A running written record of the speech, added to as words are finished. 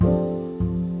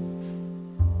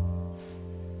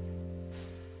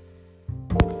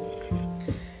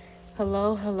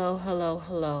Hello, hello, hello,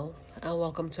 hello, and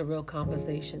welcome to Real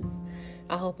Conversations.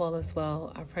 I hope all is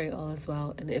well. I pray all is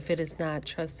well. And if it is not,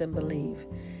 trust and believe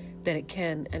that it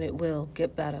can and it will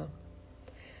get better.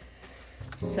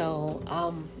 So,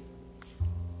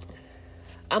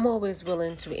 I'm always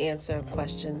willing to answer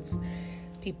questions.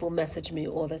 People message me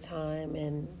all the time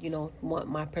and, want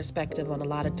my perspective on a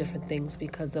lot of different things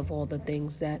because of all the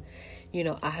things that,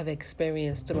 I have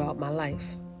experienced throughout my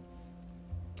life.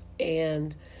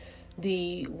 And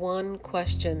the one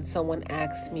question someone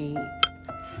asked me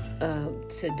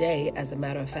today, as a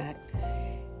matter of fact,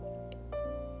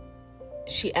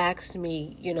 she asked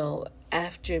me,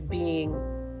 after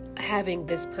having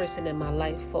this person in my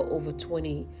life for over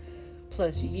 20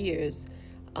 plus years,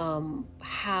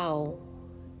 how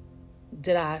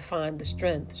did I find the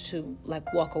strength to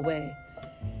walk away?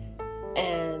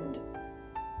 And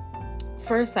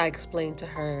first I explained to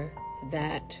her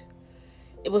that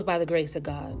it was by the grace of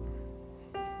God.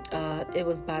 It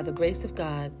was by the grace of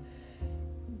God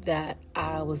that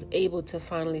I was able to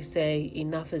finally say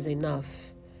enough is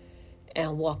enough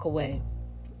and walk away.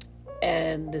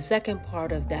 And the second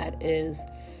part of that is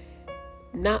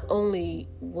not only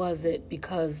was it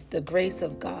because the grace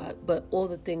of God, but all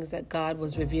the things that God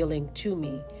was revealing to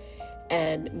me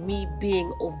and me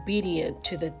being obedient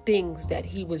to the things that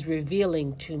He was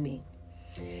revealing to me.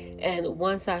 And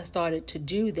once I started to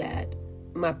do that,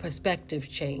 my perspective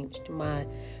changed, my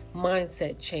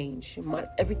mindset changed,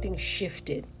 everything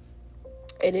shifted.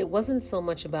 And it wasn't so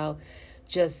much about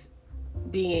just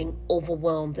being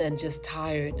overwhelmed and just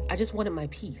tired. I just wanted my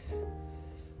peace.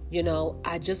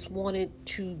 I just wanted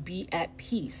to be at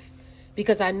peace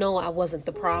because I know I wasn't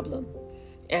the problem.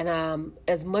 And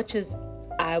as much as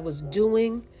I was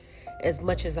doing, as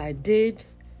much as I did,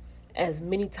 as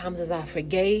many times as I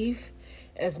forgave,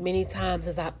 as many times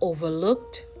as I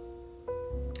overlooked,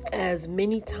 as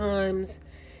many times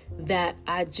that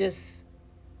I just,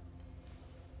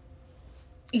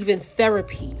 even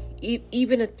therapy,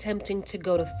 even attempting to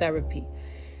go to therapy,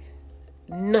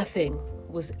 nothing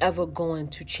was ever going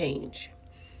to change.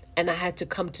 And I had to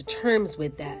come to terms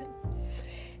with that.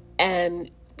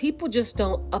 And people just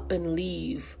don't up and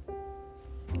leave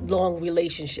long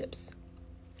relationships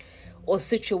or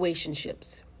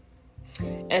situationships.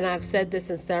 And I've said this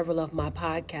in several of my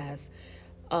podcasts.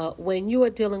 When you are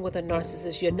dealing with a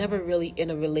narcissist, you're never really in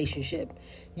a relationship.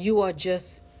 You are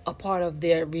just a part of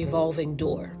their revolving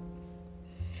door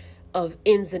of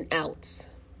ins and outs.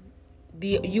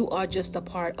 You are just a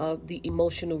part of the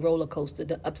emotional roller coaster,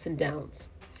 the ups and downs.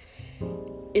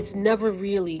 It's never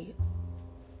really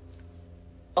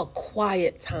a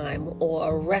quiet time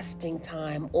or a resting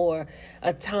time or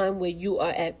a time where you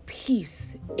are at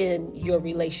peace in your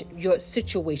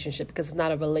situationship, because it's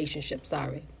not a relationship,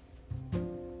 sorry.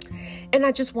 And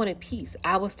I just wanted peace.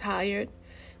 I was tired.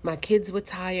 My kids were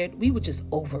tired. We were just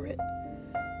over it.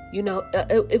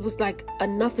 It was like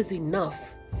enough is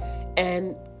enough.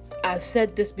 And I've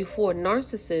said this before,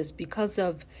 narcissists, because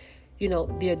of,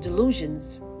 their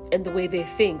delusions and the way they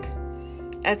think,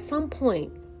 at some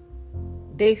point,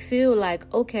 they feel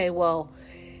like, okay, well,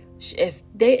 if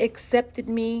they accepted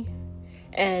me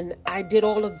and I did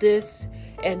all of this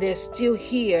and they're still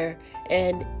here,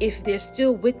 and if they're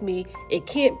still with me, it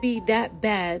can't be that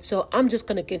bad. So I'm just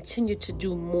going to continue to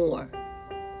do more.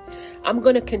 I'm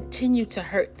going to continue to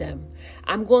hurt them.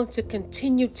 I'm going to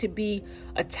continue to be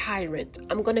a tyrant.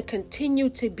 I'm going to continue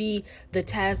to be the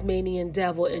Tasmanian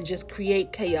devil and just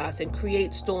create chaos and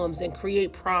create storms and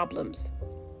create problems.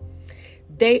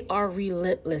 They are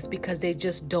relentless because they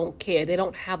just don't care. They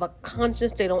don't have a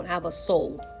conscience. They don't have a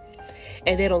soul.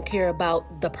 And they don't care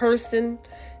about the person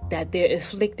that they're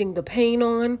inflicting the pain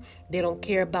on. They don't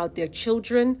care about their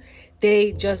children.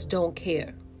 They just don't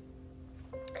care.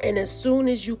 And as soon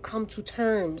as you come to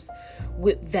terms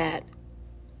with that,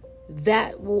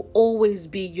 that will always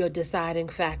be your deciding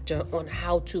factor on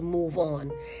how to move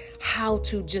on, how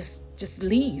to just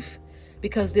leave.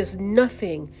 Because there's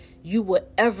nothing you will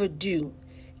ever do,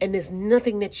 and there's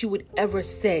nothing that you would ever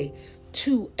say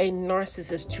to a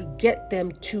narcissist to get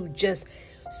them to just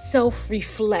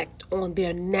self-reflect on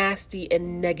their nasty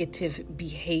and negative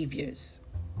behaviors.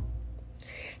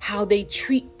 How they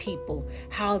treat people,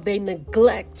 how they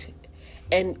neglect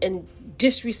and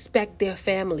disrespect their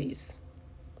families.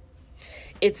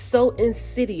 It's so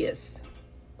insidious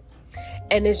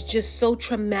and it's just so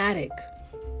traumatic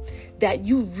that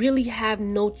you really have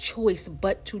no choice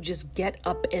but to just get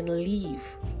up and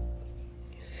leave.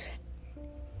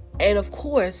 And of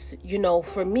course,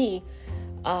 for me,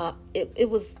 it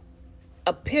was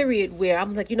a period where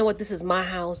I'm like, you know what, this is my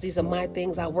house. These are my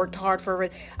things. I worked hard for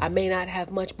it. I may not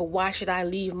have much, but why should I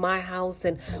leave my house?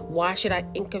 And why should I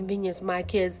inconvenience my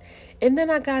kids? And then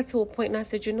I got to a point and I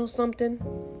said, you know something?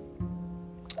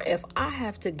 If I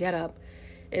have to get up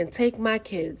and take my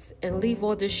kids and leave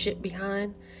all this shit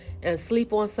behind and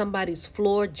sleep on somebody's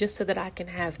floor just so that I can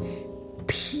have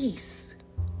peace,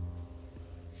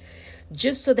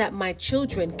 just so that my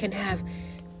children can have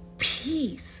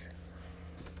peace,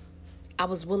 I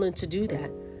was willing to do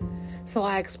that. So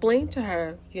I explained to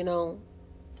her,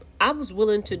 I was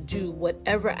willing to do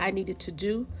whatever I needed to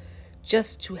do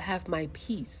just to have my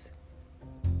peace.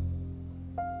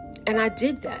 And I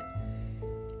did that.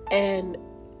 And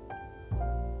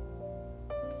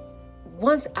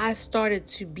once I started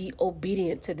to be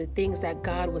obedient to the things that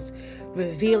God was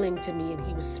revealing to me and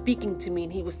he was speaking to me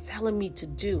and he was telling me to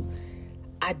do,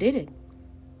 I did it.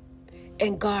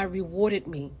 And God rewarded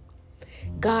me.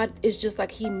 God is just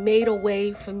like he made a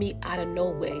way for me out of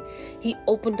no way. He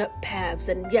opened up paths,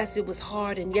 and yes, it was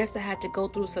hard, and yes, I had to go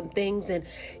through some things, and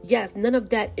yes, none of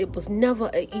that, it was never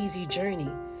an easy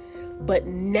journey. But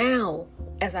now,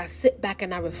 as I sit back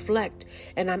and I reflect,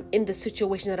 and I'm in the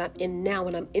situation that I'm in now,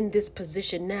 and I'm in this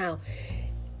position now,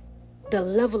 the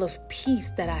level of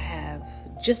peace that I have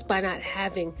just by not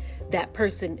having that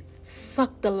person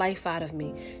suck the life out of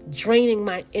me, draining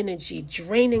my energy,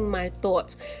 draining my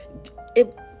thoughts,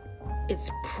 it's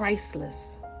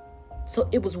priceless. So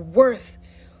it was worth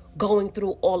going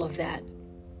through all of that,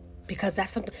 because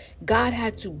that's something God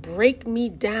had to break me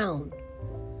down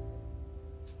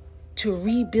to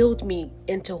rebuild me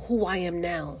into who I am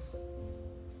now.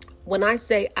 When I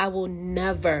say I will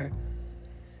never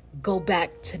go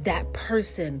back to that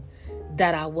person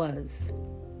that I was,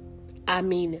 I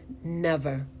mean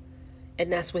never.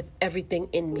 And that's with everything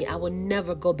in me. I will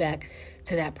never go back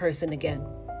to that person again.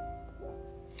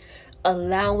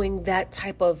 Allowing that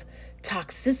type of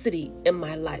toxicity in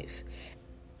my life.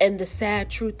 And the sad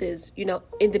truth is,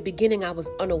 in the beginning, I was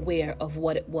unaware of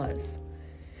what it was.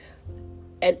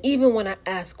 And even when I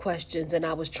asked questions and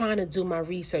I was trying to do my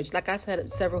research, like I said,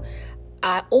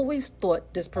 I always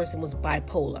thought this person was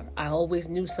bipolar. I always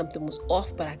knew something was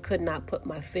off, but I could not put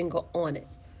my finger on it.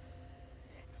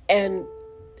 And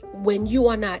when you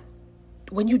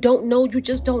don't know, you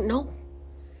just don't know.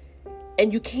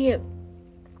 And you can't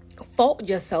fault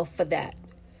yourself for that,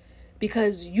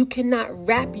 because you cannot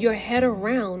wrap your head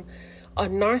around a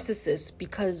narcissist,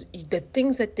 because the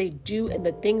things that they do and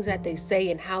the things that they say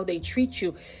and how they treat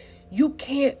you, you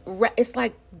can't, it's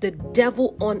like the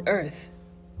devil on earth.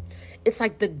 It's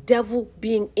like the devil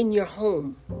being in your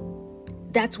home.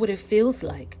 That's what it feels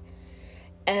like.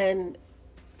 And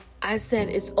I said,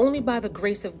 it's only by the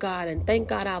grace of God, and thank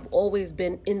God I've always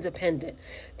been independent.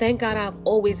 Thank God I've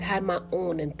always had my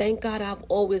own, and thank God I've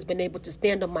always been able to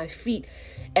stand on my feet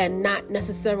and not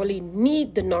necessarily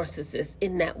need the narcissist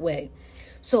in that way.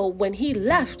 So when he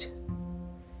left,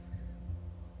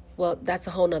 well, that's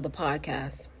a whole nother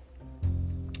podcast.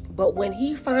 But when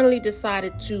he finally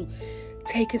decided to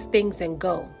take his things and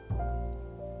go,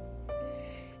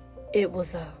 it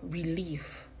was a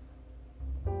relief.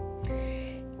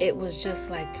 It was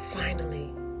just like,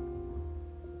 finally,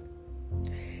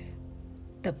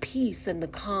 the peace and the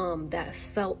calm that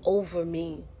fell over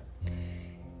me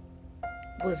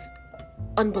was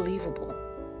unbelievable.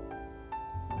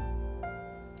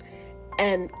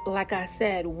 And like I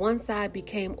said, once I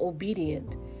became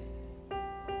obedient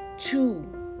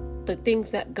to the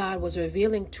things that God was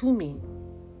revealing to me,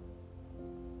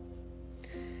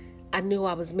 I knew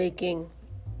I was making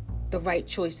the right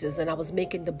choices, and I was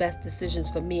making the best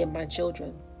decisions for me and my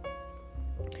children.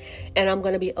 And I'm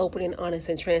going to be open and honest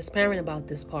and transparent about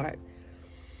this part.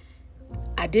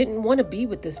 I didn't want to be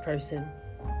with this person.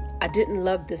 I didn't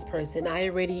love this person. I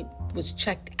already was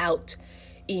checked out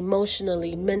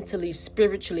emotionally, mentally,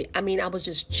 spiritually. I was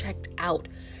just checked out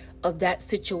of that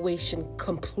situation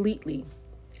completely.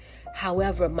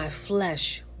 However, my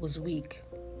flesh was weak,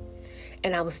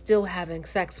 and I was still having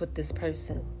sex with this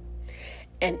person.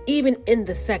 And even in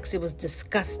the sex, it was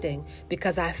disgusting,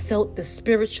 because I felt the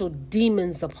spiritual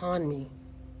demons upon me.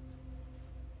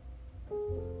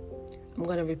 I'm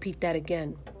going to repeat that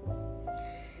again.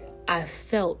 I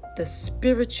felt the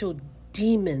spiritual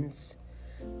demons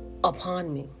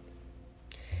upon me.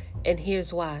 And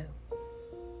here's why.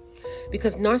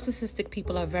 Because narcissistic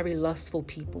people are very lustful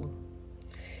people.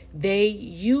 They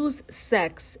use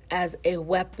sex as a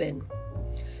weapon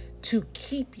to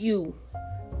keep you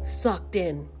sucked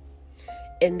in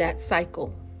that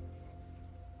cycle.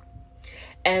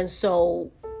 And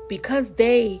so because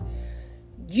they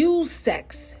use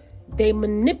sex, they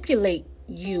manipulate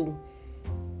you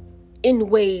in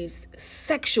ways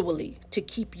sexually to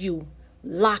keep you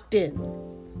locked in.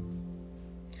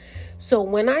 So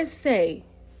when I say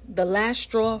the last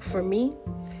straw for me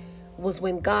was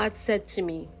when God said to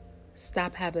me,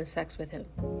 stop having sex with him.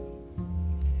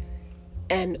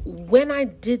 And when I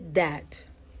did that,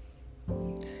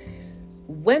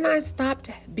 when I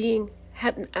stopped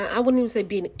I wouldn't even say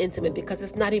being intimate, because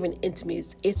it's not even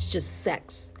intimate, it's just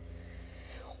sex.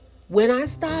 When I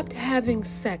stopped having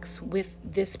sex with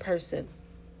this person,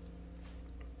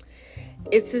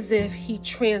 it's as if he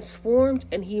transformed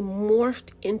and he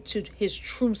morphed into his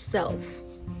true self,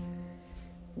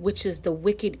 which is the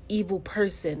wicked, evil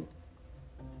person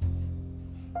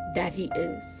that he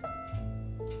is.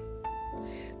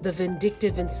 The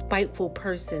vindictive and spiteful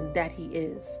person that he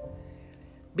is.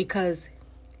 Because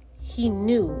he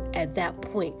knew at that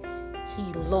point he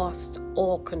lost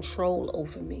all control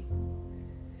over me.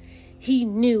 He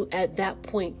knew at that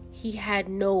point he had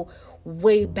no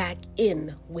way back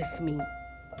in with me.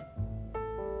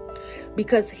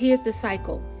 Because here's the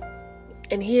cycle.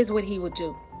 And here's what he would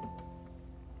do.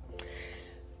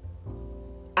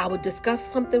 I would discuss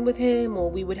something with him, or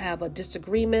we would have a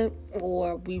disagreement,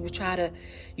 or we would try to,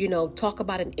 talk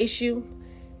about an issue.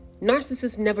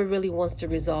 Narcissists never really wants to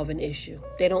resolve an issue.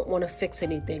 They don't want to fix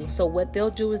anything. So what they'll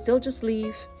do is they'll just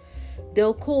leave.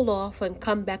 They'll cool off and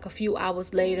come back a few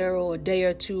hours later, or a day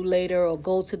or two later, or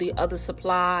go to the other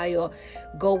supply, or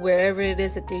go wherever it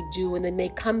is that they do. And then they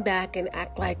come back and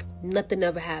act like nothing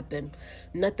ever happened.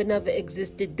 Nothing ever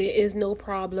existed. There is no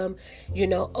problem.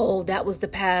 Oh, that was the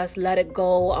past. Let it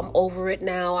go. I'm over it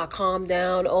now. I calm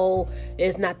down. Oh,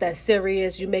 it's not that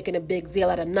serious. You're making a big deal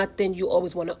out of nothing. You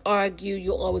always want to argue.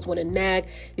 You always want to nag.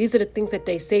 These are the things that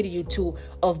they say to you to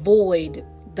avoid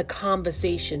the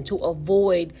conversation, to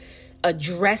avoid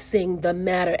addressing the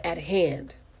matter at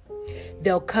hand.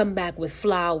 They'll come back with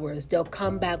flowers. They'll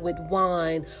come back with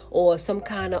wine or some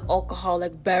kind of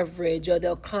alcoholic beverage, or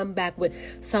they'll come back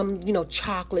with some,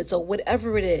 chocolates or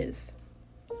whatever it is.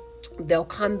 They'll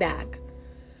come back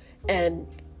and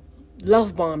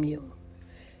love bomb you.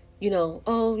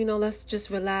 Let's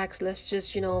just relax. Let's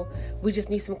just, we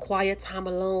just need some quiet time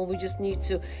alone. We just need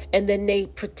to. And then they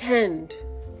pretend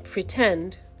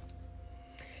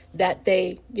that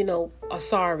they, are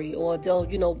sorry, or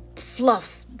they'll,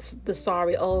 fluff the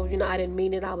sorry. Oh, I didn't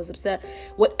mean it. I was upset.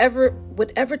 Whatever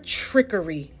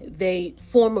trickery,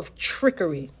 form of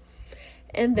trickery.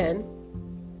 And then,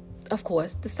 of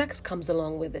course, the sex comes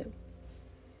along with it.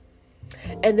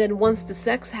 And then once the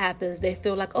sex happens, they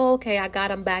feel like, oh, okay, I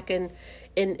got him back in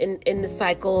the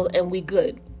cycle and we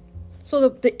good. So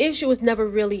the issue is never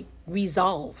really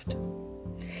resolved.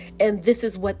 And this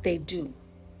is what they do.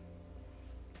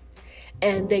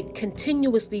 And they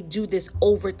continuously do this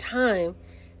over time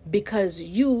because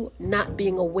you not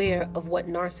being aware of what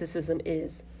narcissism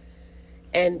is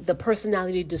and the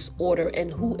personality disorder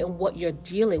and who and what you're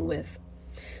dealing with.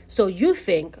 So you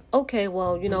think, okay,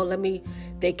 well,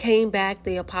 they came back,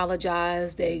 they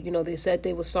apologized, they said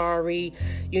they were sorry,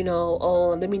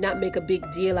 let me not make a big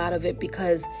deal out of it,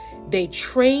 because they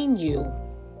train you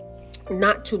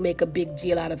not to make a big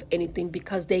deal out of anything,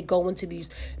 because they go into these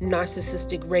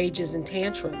narcissistic rages and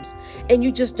tantrums, and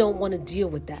you just don't want to deal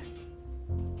with that.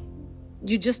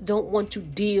 You just don't want to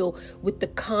deal with the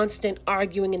constant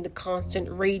arguing and the constant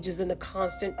rages and the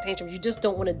constant tantrums. You just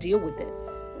don't want to deal with it.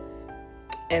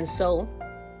 And so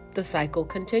the cycle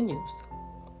continues.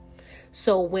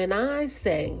 So when I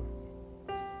say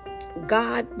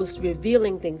God was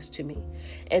revealing things to me,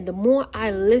 and the more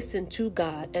I listened to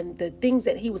God and the things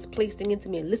that he was placing into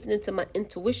me and listening to my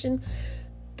intuition,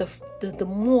 the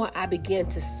more I began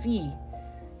to see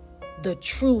the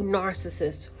true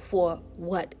narcissist for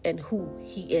what and who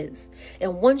he is.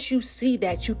 And once you see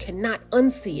that, you cannot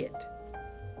unsee it.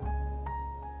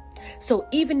 So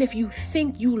even if you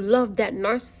think you love that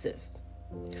narcissist,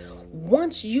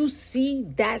 once you see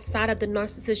that side of the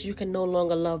narcissist, you can no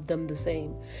longer love them the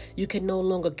same. You can no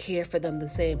longer care for them the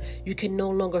same. You can no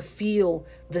longer feel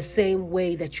the same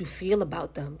way that you feel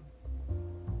about them.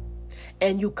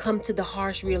 And you come to the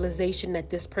harsh realization that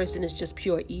this person is just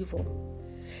pure evil.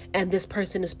 And this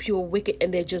person is pure wicked,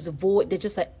 and they're just void. They're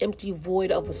just an empty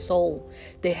void of a soul.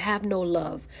 They have no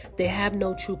love. They have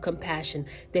no true compassion.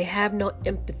 They have no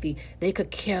empathy. They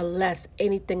could care less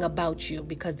anything about you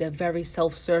because they're very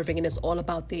self-serving, and it's all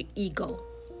about their ego.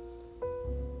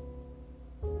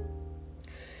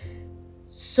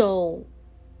 So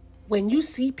when you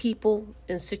see people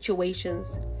in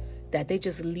situations that they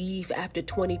just leave after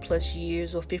 20 plus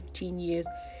years or 15 years,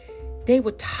 they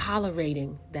were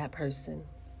tolerating that person.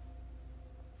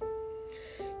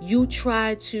 You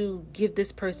try to give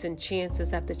this person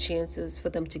chances after chances for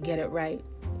them to get it right.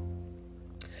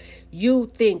 You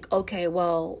think, okay,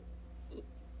 well,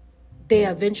 they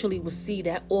eventually will see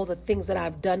that all the things that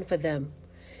I've done for them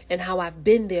and how I've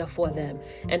been there for them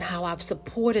and how I've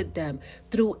supported them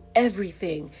through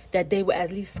everything, that they would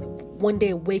at least one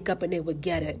day wake up and they would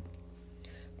get it.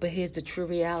 But here's the true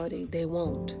reality. They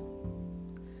won't.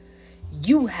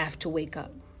 You have to wake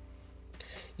up.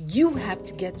 You have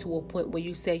to get to a point where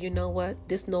you say, you know what?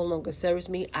 This no longer serves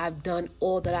me. I've done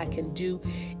all that I can do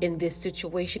in this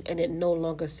situation and it no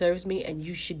longer serves me. And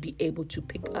you should be able to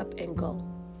pick up and go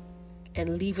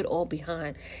and leave it all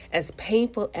behind. As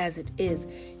painful as it is,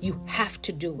 you have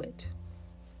to do it,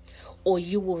 or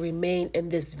you will remain in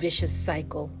this vicious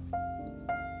cycle.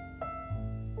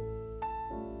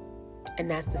 And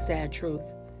that's the sad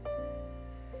truth.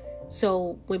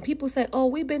 So when people say, oh,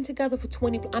 we've been together for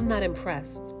 20, I'm not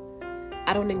impressed.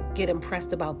 I don't get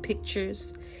impressed about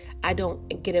pictures. I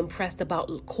don't get impressed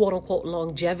about quote unquote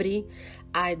longevity.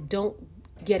 I don't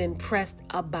get impressed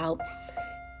about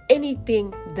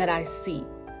anything that I see.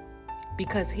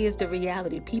 Because here's the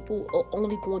reality. People are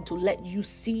only going to let you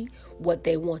see what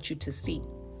they want you to see.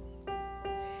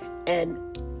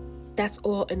 And that's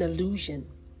all an illusion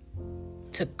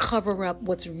to cover up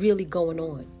what's really going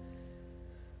on.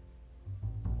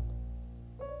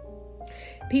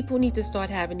 People need to start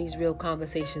having these real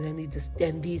conversations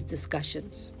and these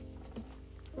discussions.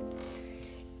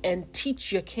 And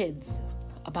teach your kids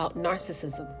about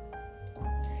narcissism.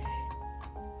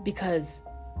 Because,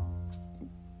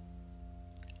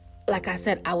 like I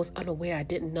said, I was unaware. I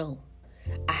didn't know.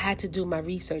 I had to do my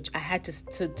research. I had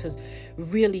to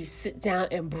really sit down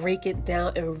and break it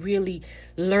down and really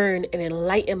learn and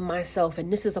enlighten myself.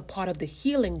 And this is a part of the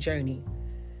healing journey.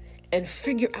 And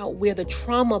figure out where the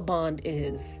trauma bond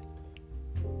is.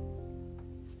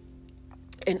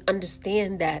 And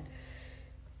understand that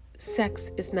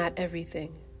sex is not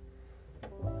everything.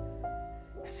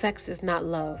 Sex is not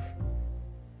love.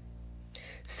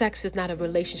 Sex is not a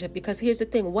relationship. Because here's the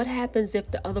thing. What happens if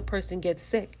the other person gets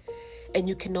sick and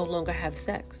you can no longer have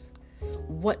sex?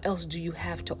 What else do you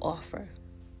have to offer?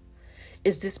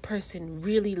 Is this person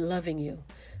really loving you,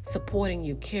 supporting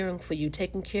you, caring for you,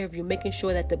 taking care of you, making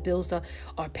sure that the bills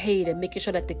are paid and making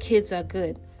sure that the kids are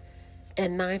good?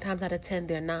 And 9 times out of 10,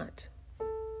 they're not.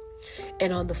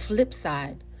 And on the flip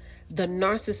side, the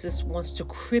narcissist wants to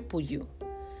cripple you.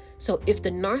 So if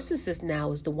the narcissist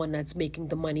now is the one that's making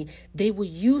the money, they will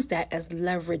use that as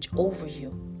leverage over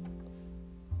you.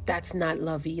 That's not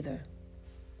love either.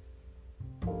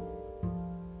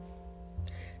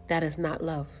 That is not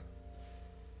love.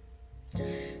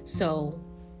 So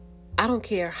I don't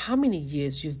care how many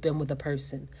years you've been with a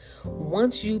person.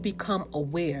 Once you become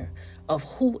aware of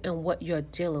who and what you're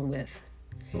dealing with,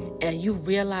 and you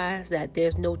realize that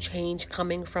there's no change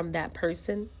coming from that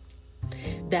person,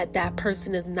 that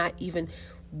person is not even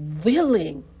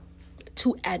willing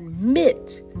to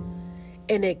admit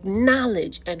and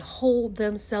acknowledge and hold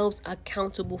themselves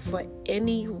accountable for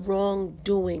any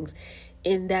wrongdoings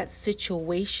in that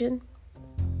situation,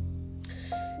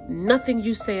 nothing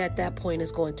you say at that point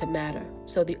is going to matter.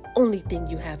 So the only thing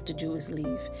you have to do is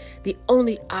leave. The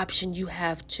only option you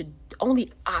have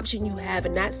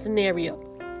in that scenario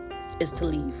is to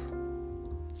leave.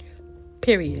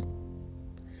 Period.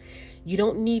 You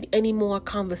don't need any more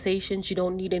conversations. You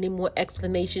don't need any more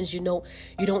explanations. You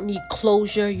don't need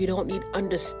closure. You don't need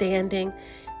understanding.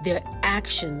 Their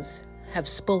actions have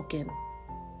spoken.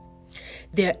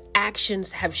 Their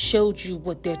actions have showed you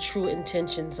what their true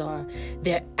intentions are.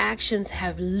 Their actions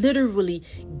have literally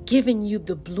given you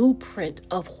the blueprint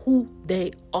of who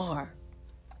they are.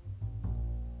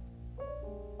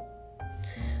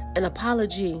 An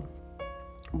apology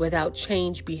without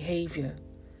changed behavior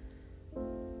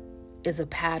is a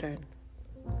pattern.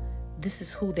 This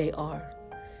is who they are,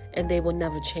 and they will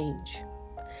never change.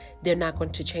 They're not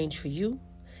going to change for you,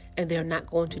 and they're not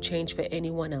going to change for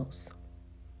anyone else.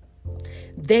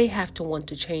 They have to want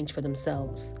to change for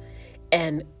themselves.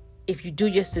 And if you do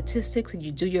your statistics and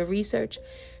you do your research,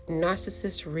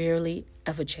 narcissists rarely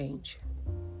ever change.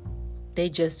 They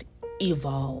just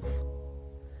evolve.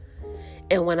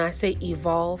 And when I say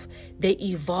evolve, they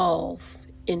evolve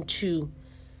into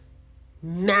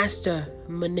master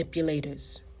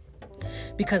manipulators.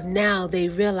 Because now they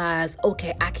realize,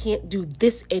 okay, I can't do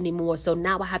this anymore. So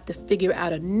now I have to figure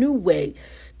out a new way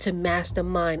to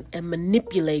mastermind and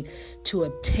manipulate to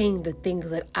obtain the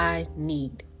things that I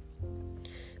need.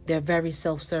 They're very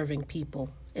self-serving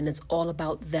people, and it's all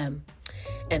about them.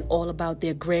 and all about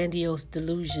their grandiose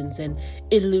delusions and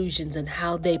illusions and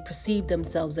how they perceive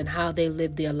themselves and how they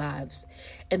live their lives.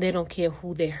 And they don't care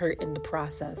who they hurt in the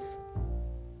process.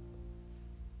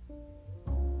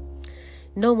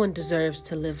 No one deserves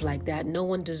to live like that. No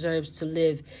one deserves to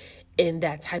live in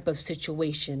that type of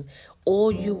situation.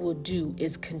 All you will do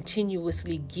is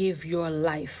continuously give your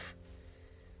life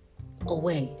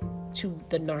away to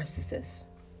the narcissist.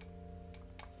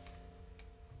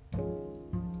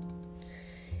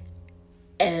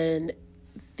 And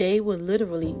they would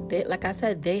literally, like I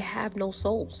said, they have no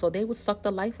soul. So they would suck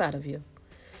the life out of you.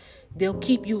 They'll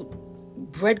keep you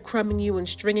breadcrumbing you and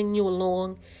stringing you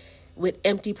along with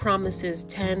empty promises,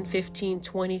 10, 15,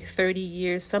 20, 30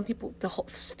 years. Some people, the whole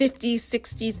 50s,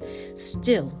 60s,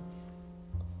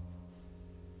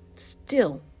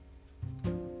 still.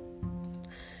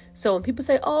 So when people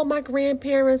say, oh, my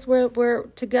grandparents were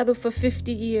together for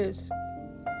 50 years.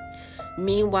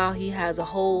 Meanwhile, he has a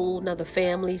whole nother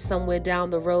family somewhere down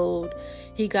the road.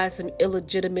 He got some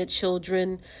illegitimate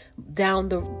children on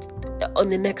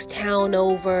the next town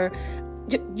over.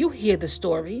 You hear the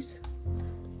stories.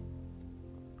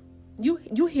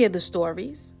 You hear the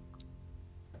stories.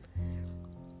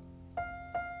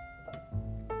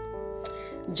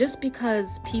 Just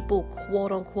because people,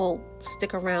 quote unquote,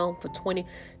 stick around for 20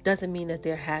 doesn't mean that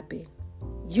they're happy.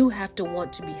 You have to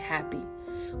want to be happy,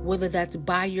 whether that's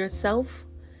by yourself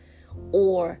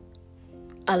or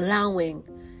allowing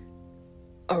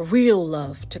a real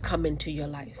love to come into your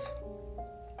life.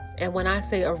 And when I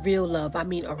say a real love, I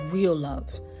mean a real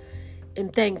love.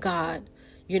 And thank God,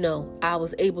 I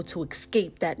was able to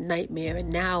escape that nightmare. And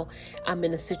now I'm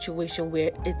in a situation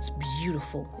where it's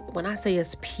beautiful. When I say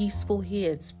it's peaceful here,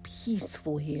 it's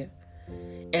peaceful here.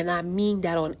 And I mean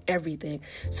that on everything.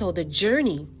 So the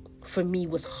journey for me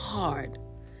was hard.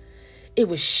 It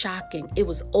was shocking. It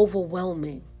was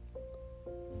overwhelming.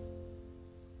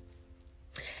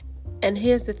 And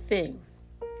here's the thing.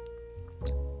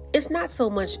 It's not so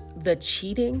much the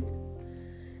cheating,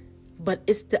 but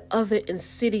it's the other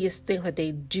insidious things that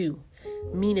they do,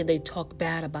 meaning they talk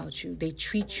bad about you. They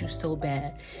treat you so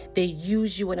bad. They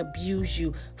use you and abuse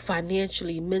you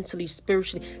financially, mentally,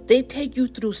 spiritually. They take you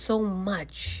through so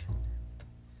much,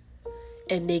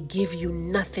 and they give you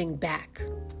nothing back.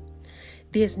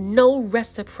 There's no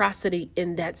reciprocity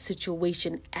in that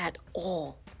situation at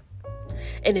all.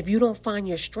 And if you don't find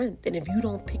your strength, and if you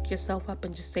don't pick yourself up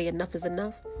and just say enough is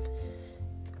enough,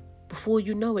 before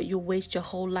you know it, you'll waste your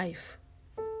whole life.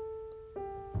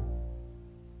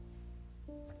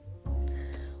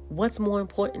 What's more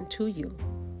important to you?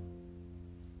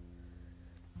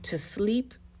 To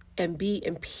sleep and be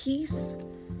in peace,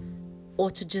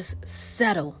 or to just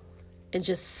settle and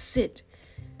just sit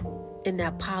in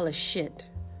that pile of shit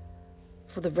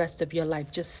for the rest of your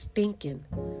life, just stinking?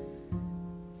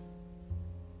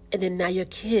 And then now your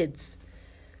kids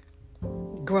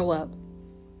grow up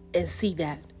and see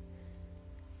that.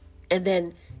 And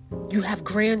then you have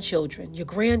grandchildren. Your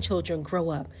grandchildren grow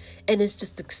up. And it's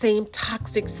just the same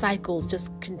toxic cycles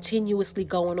just continuously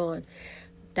going on.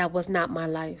 That was not my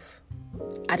life.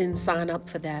 I didn't sign up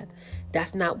for that.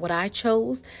 That's not what I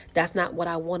chose. That's not what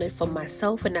I wanted for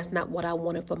myself. And that's not what I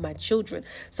wanted for my children.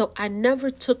 So I never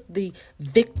took the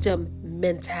victim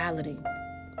mentality.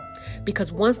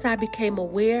 Because once I became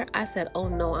aware, I said, oh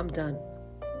no, I'm done.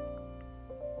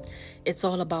 It's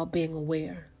all about being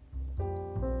aware.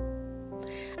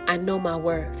 I know my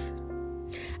worth.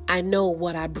 I know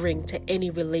what I bring to any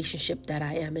relationship that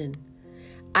I am in.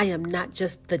 I am not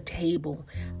just the table.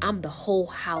 I'm the whole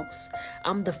house.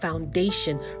 I'm the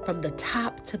foundation from the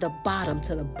top to the bottom,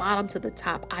 to the bottom to the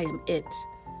top. I am it.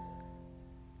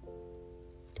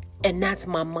 And that's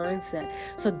my mindset.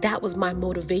 So that was my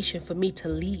motivation for me to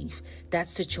leave that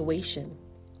situation.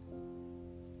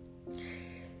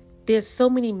 There's so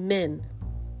many men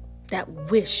that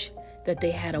wish that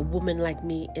they had a woman like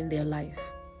me in their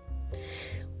life.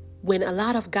 When a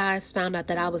lot of guys found out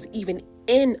that I was even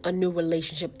in a new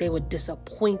relationship, they were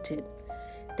disappointed.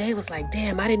 They was like,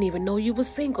 damn, I didn't even know you were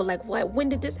single. Like, what? When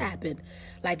did this happen?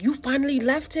 Like, you finally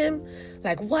left him?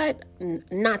 Like, what?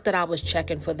 Not that I was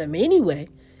checking for them anyway.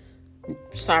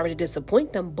 Sorry to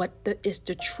disappoint them, but it's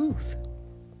the truth.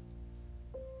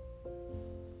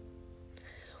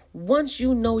 Once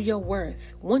you know your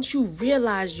worth, once you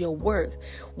realize your worth,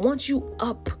 once you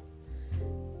up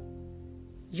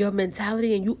your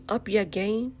mentality and you up your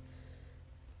game,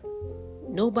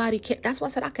 nobody can. That's why I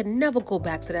said I could never go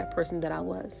back to that person that I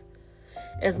was.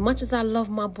 As much as I love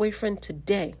my boyfriend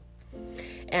today,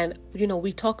 and,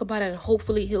 we talk about it, and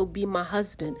hopefully he'll be my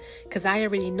husband, because I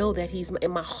already know that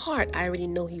in my heart, I already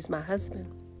know he's my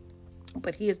husband.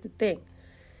 But here's the thing.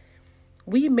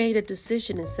 We made a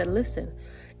decision and said, listen,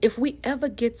 if we ever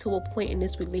get to a point in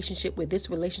this relationship where this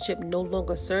relationship no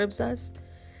longer serves us,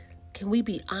 can we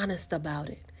be honest about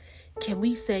it? Can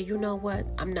we say, you know what?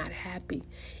 I'm not happy.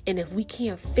 And if we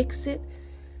can't fix it,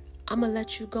 I'm going to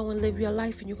let you go and live your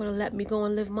life, and you're going to let me go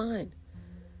and live mine.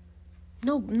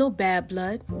 No bad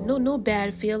blood. No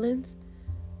bad feelings.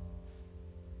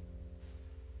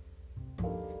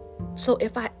 So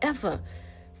if I ever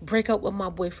break up with my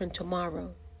boyfriend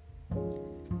tomorrow,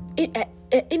 at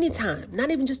any time,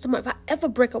 not even just tomorrow, if I ever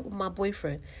break up with my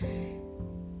boyfriend,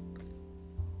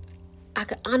 I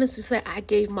could honestly say I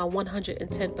gave my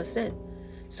 110%.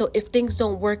 So if things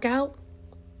don't work out,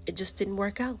 it just didn't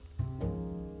work out.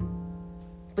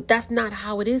 But that's not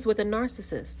how it is with a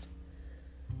narcissist.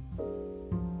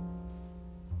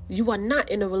 You are not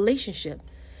in a relationship.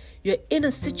 You're in a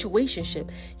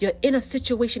situationship. You're in a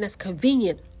situation that's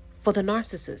convenient for the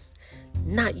narcissist,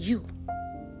 not you.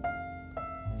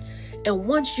 And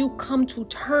once you come to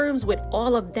terms with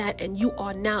all of that and you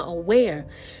are now aware,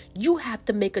 you have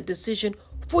to make a decision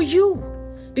for you.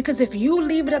 Because if you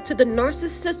leave it up to the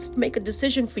narcissist to make a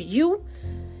decision for you,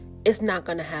 it's not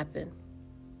going to happen.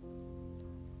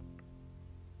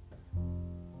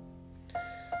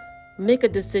 Make a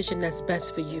decision that's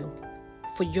best for you,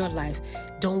 for your life.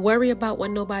 Don't worry about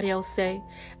what nobody else say.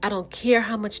 I don't care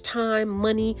how much time,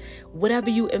 money,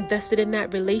 whatever you invested in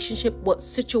that relationship, what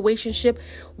situationship.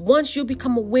 Once you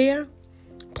become aware,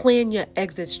 plan your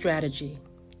exit strategy.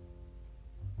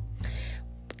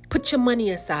 Put your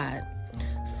money aside.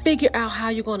 Figure out how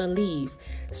you're going to leave.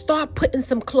 Start putting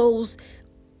some clothes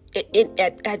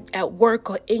at work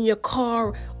or in your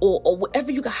car or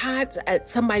wherever you can hide at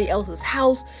somebody else's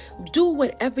house. Do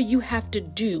whatever you have to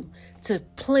do to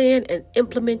plan and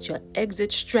implement your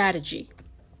exit strategy.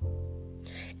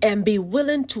 And be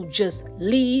willing to just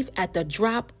leave at the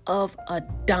drop of a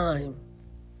dime.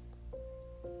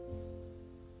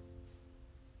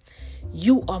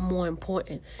 You are more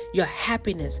important. Your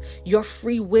happiness, your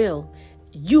free will,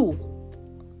 you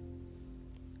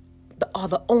are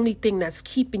the only thing that's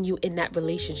keeping you in that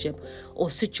relationship or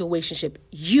situationship.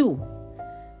 You.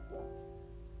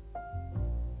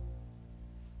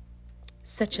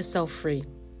 Set yourself free.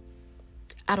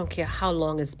 I don't care how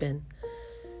long it's been.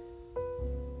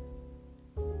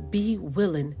 Be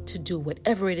willing to do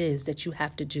whatever it is that you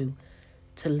have to do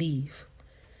to leave,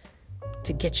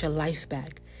 to get your life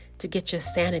back, to get your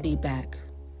sanity back,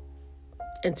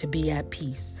 and to be at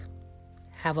peace.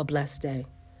 Have a blessed day.